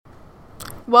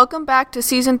Welcome back to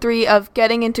Season 3 of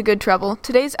Getting Into Good Trouble.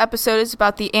 Today's episode is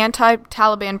about the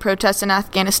anti-Taliban protests in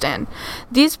Afghanistan.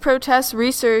 These protests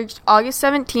resurged August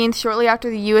 17th, shortly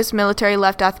after the U.S. military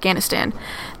left Afghanistan.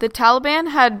 The Taliban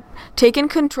had taken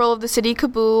control of the city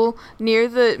Kabul near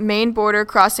the main border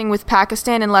crossing with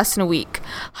Pakistan in less than a week.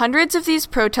 Hundreds of these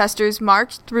protesters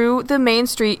marched through the main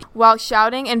street while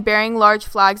shouting and bearing large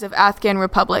flags of Afghan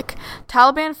Republic.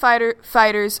 Taliban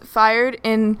fighters fired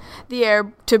in the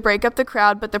air to break up the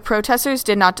crowd, but the protesters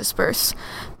did not disperse.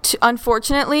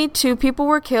 Unfortunately, 2 people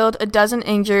were killed, a dozen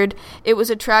injured. It was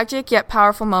a tragic yet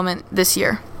powerful moment this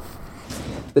year.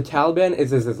 The Taliban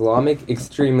is an Islamic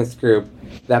extremist group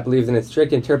that believes in a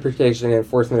strict interpretation and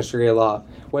enforcement of Sharia law.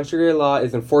 When Sharia law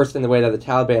is enforced in the way that the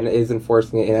Taliban is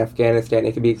enforcing it in Afghanistan,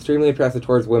 it can be extremely oppressive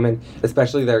towards women,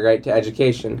 especially their right to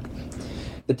education.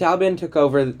 The Taliban took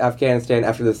over Afghanistan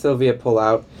after the Soviet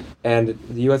pullout, and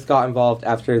the U.S. got involved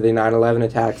after the 9/11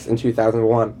 attacks in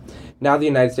 2001. Now the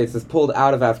United States has pulled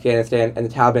out of Afghanistan, and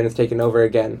the Taliban has taken over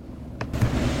again.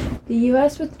 The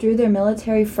U.S. withdrew their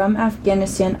military from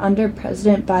Afghanistan under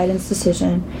President Biden's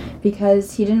decision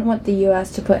because he didn't want the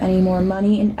U.S. to put any more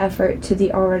money and effort to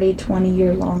the already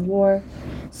 20-year-long war.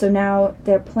 So now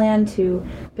their plan to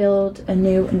build a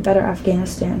new and better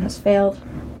Afghanistan has failed.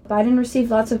 Biden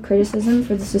received lots of criticism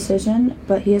for this decision,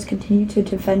 but he has continued to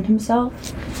defend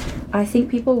himself. I think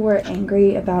people were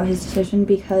angry about his decision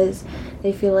because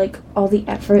they feel like all the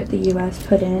effort the U.S.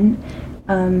 put in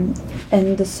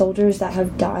and the soldiers that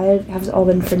have died has all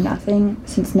been for nothing,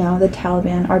 since now the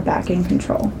Taliban are back in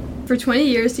control. For 20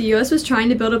 years, the U.S. was trying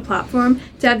to build a platform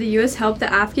to have the U.S. help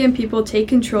the Afghan people take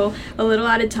control a little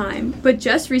at a time. But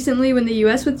just recently, when the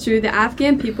U.S. withdrew, the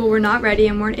Afghan people were not ready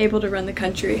and weren't able to run the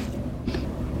country.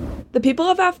 The people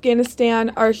of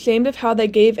Afghanistan are ashamed of how they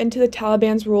gave into the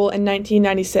Taliban's rule in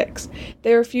 1996.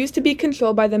 They refuse to be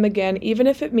controlled by them again, even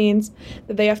if it means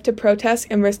that they have to protest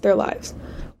and risk their lives.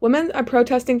 Women are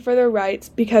protesting for their rights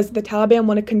because the Taliban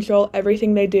want to control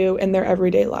everything they do in their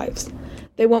everyday lives.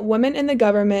 They want women in the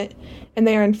government, and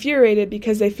they are infuriated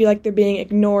because they feel like they're being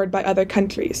ignored by other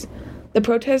countries. The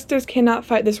protesters cannot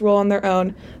fight this rule on their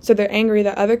own, so they're angry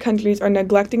that other countries are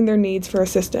neglecting their needs for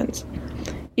assistance.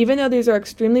 Even though these are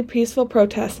extremely peaceful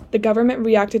protests, the government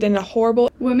reacted in a horrible...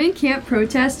 Women can't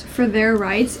protest for their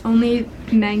rights, only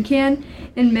men can,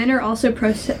 and men are also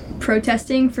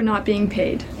protesting for not being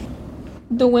paid.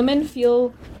 The women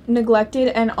feel neglected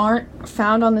and aren't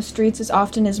found on the streets as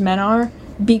often as men are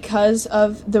because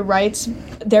of their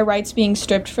rights being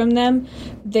stripped from them.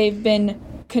 They've been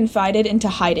confided into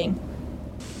hiding.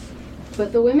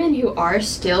 But the women who are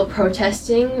still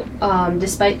protesting,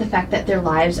 despite the fact that their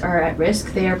lives are at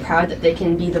risk, they are proud that they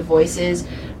can be the voices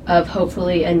of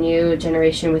hopefully a new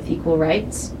generation with equal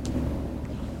rights.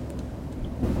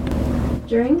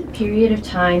 During the period of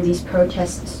time these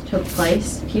protests took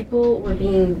place, people were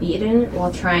being beaten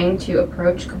while trying to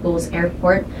approach Kabul's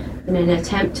airport in an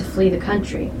attempt to flee the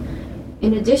country.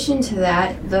 In addition to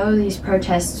that, though these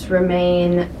protests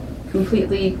remain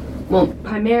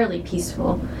primarily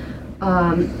peaceful,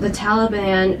 the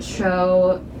Taliban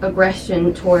show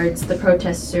aggression towards the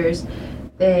protesters.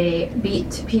 They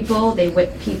beat people, they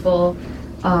whip people,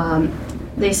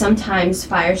 they sometimes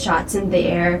fire shots in the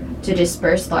air to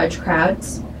disperse large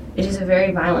crowds. It is a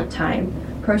very violent time.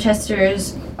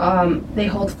 Protesters, they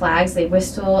hold flags, they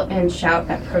whistle and shout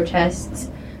at protests.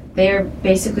 They are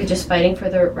basically just fighting for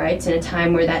their rights in a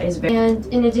time where that is very... And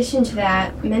in addition to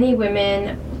that, many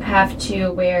women have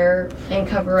to wear and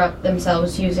cover up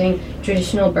themselves using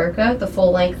traditional burqa, the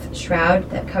full-length shroud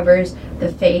that covers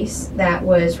the face that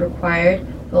was required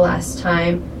the last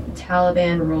time the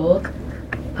Taliban ruled.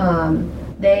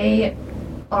 They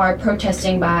are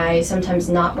protesting by sometimes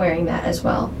not wearing that as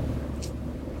well.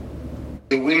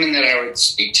 The women that I would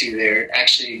speak to there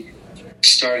actually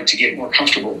started to get more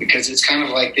comfortable because it's kind of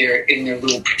like they're in their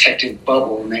little protective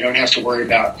bubble and they don't have to worry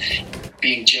about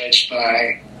being judged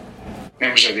by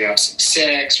members of the opposite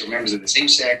sex or members of the same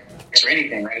sex or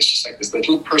anything, right? It's just like this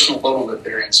little personal bubble that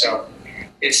they're in. So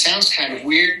it sounds kind of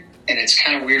weird, and it's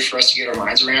kind of weird for us to get our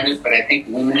minds around it, but I think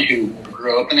women who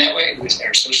grow up in that way, who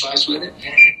are socialized with it,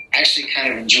 actually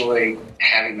kind of enjoy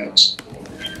having those.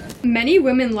 Many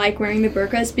women like wearing the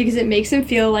burqas because it makes them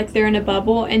feel like they're in a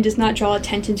bubble and does not draw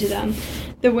attention to them.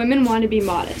 The women want to be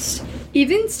modest.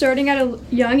 Even starting at a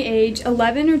young age,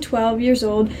 11 or 12 years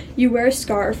old, you wear a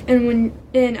scarf, and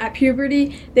at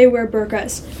puberty, they wear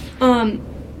burqas.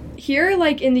 Here,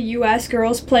 like in the U.S.,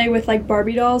 girls play with like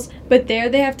Barbie dolls, but there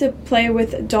they have to play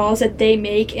with dolls that they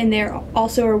make, and they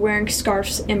also are wearing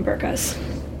scarves and burqas.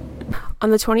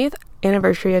 On the 20th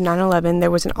anniversary of 9/11,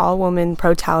 there was an all-woman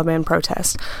pro-Taliban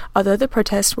protest. Although the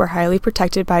protests were highly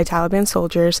protected by Taliban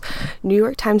soldiers, New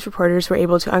York Times reporters were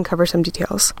able to uncover some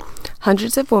details.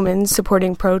 Hundreds of women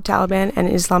supporting pro-Taliban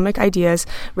and Islamic ideas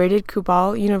raided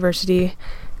Kabul University.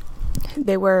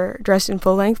 They were dressed in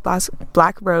full-length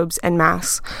black robes and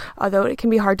masks. Although it can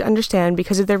be hard to understand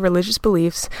because of their religious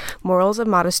beliefs, morals of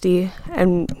modesty,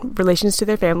 and relations to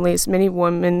their families, many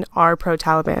women are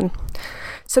pro-Taliban.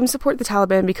 Some support the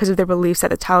Taliban because of their beliefs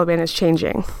that the Taliban is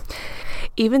changing.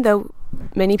 Even though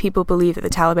many people believe that the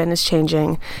Taliban is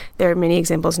changing, there are many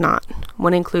examples not.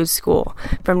 One includes school.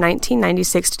 From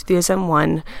 1996 to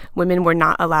 2001, women were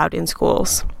not allowed in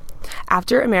schools.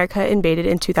 After America invaded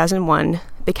in 2001,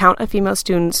 the count of female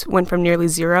students went from nearly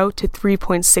 0 to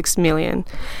 3.6 million.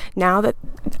 Now that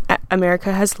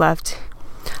America has left,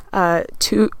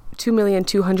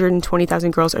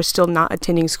 2,220,000 girls are still not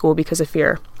attending school because of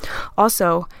fear.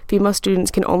 Also, female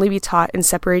students can only be taught in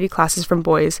separated classes from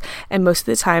boys, and most of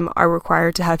the time are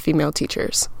required to have female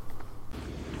teachers.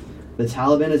 The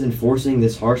Taliban is enforcing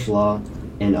this harsh law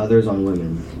and others on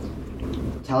women.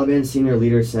 Taliban senior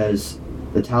leader says,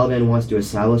 the Taliban wants to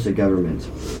establish a government.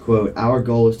 Quote, our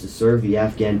goal is to serve the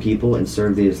Afghan people and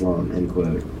serve the Islam, end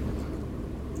quote.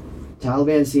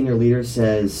 Taliban senior leader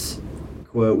says,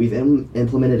 quote, we've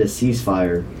implemented a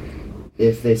ceasefire.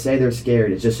 If they say they're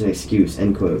scared, it's just an excuse,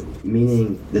 end quote.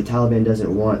 Meaning the Taliban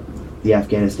doesn't want the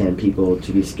Afghanistan people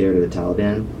to be scared of the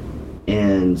Taliban.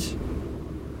 And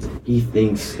he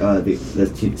thinks, the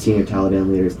senior Taliban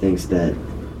leader thinks that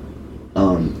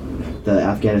the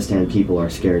Afghanistan people are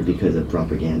scared because of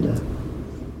propaganda.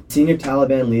 Senior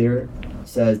Taliban leader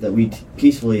says that we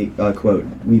peacefully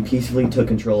took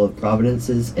control of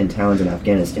provinces and towns in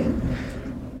Afghanistan.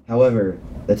 However,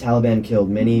 the Taliban killed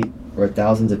many or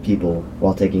thousands of people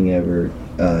while taking over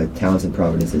towns and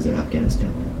provinces in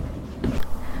Afghanistan.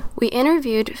 We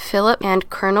interviewed Philip and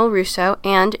Colonel Russo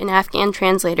and an Afghan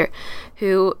translator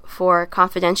who, for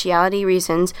confidentiality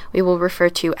reasons, we will refer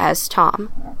to as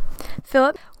Tom.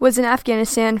 Philip was in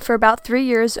Afghanistan for about 3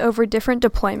 years over different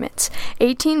deployments,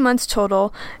 18 months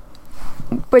total,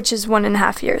 which is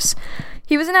 1.5 years.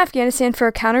 He was in Afghanistan for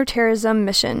a counterterrorism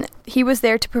mission. He was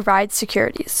there to provide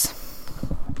securities.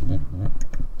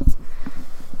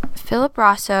 Philip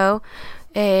Rosso,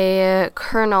 a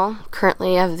colonel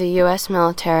currently of the U.S.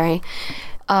 military,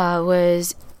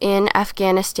 was in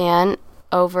Afghanistan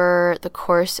over the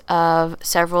course of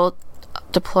several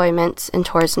deployments and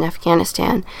tours in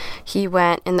Afghanistan. He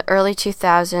went in the early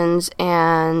 2000s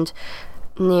and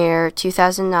near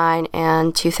 2009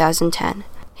 and 2010.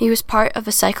 He was part of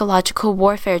a psychological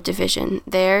warfare division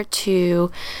there to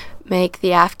make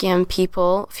the Afghan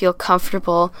people feel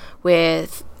comfortable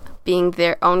with being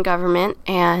their own government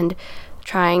and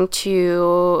trying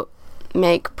to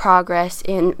make progress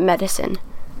in medicine.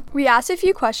 We asked a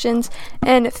few questions,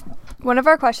 and one of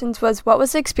our questions was, what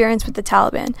was the experience with the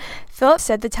Taliban? Philip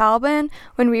said the Taliban,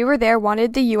 when we were there,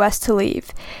 wanted the U.S. to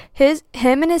leave.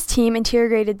 Him and his team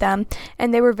interrogated them,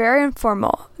 and they were very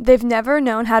informal. They've never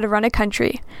known how to run a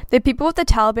country. The people with the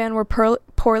Taliban were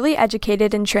poorly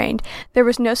educated and trained. There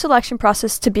was no selection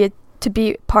process to be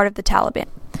part of the Taliban.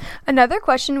 Another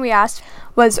question we asked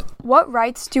was, what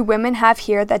rights do women have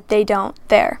here that they don't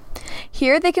there?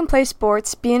 Here they can play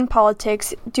sports, be in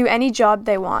politics, do any job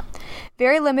they want.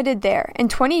 Very limited there. In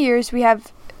the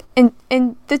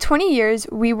 20 years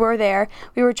we were there,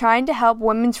 we were trying to help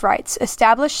women's rights,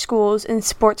 establish schools and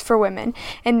sports for women,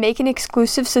 and make an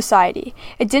exclusive society.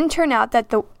 It didn't turn out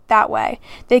that way.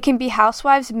 They can be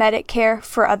housewives, medic care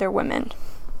for other women.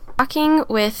 Talking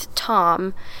with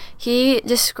Tom, he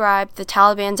described the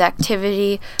Taliban's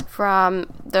activity from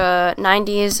the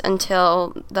 90s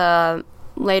until the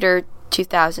later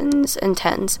 2000s and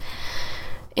 10s.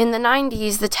 In the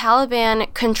 90s, the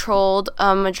Taliban controlled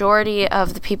a majority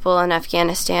of the people in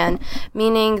Afghanistan,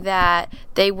 meaning that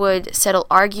they would settle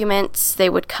arguments, they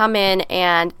would come in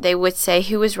and they would say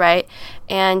who was right,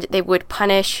 and they would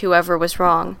punish whoever was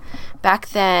wrong. Back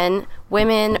then,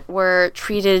 women were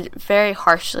treated very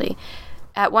harshly.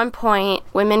 At one point,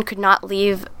 women could not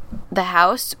leave the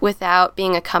house without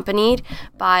being accompanied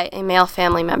by a male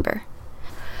family member.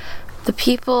 The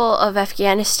people of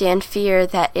Afghanistan fear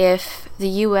that if the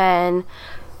UN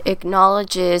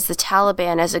acknowledges the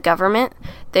Taliban as a government,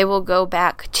 they will go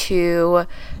back to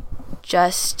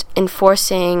just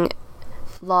enforcing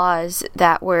laws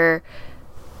that were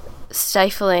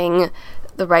stifling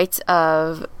the rights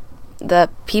of the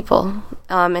people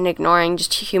and ignoring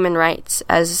just human rights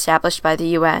as established by the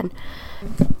UN.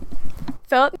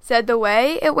 Philip said the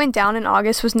way it went down in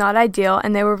August was not ideal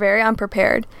and they were very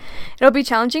unprepared. It'll be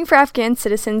challenging for Afghan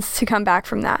citizens to come back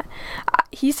from that.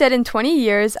 he said in 20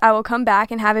 years, I will come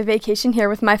back and have a vacation here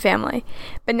with my family.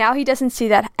 But now he doesn't see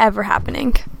that ever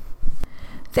happening.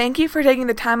 Thank you for taking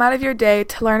the time out of your day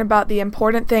to learn about the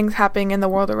important things happening in the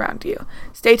world around you.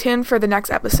 Stay tuned for the next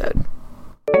episode.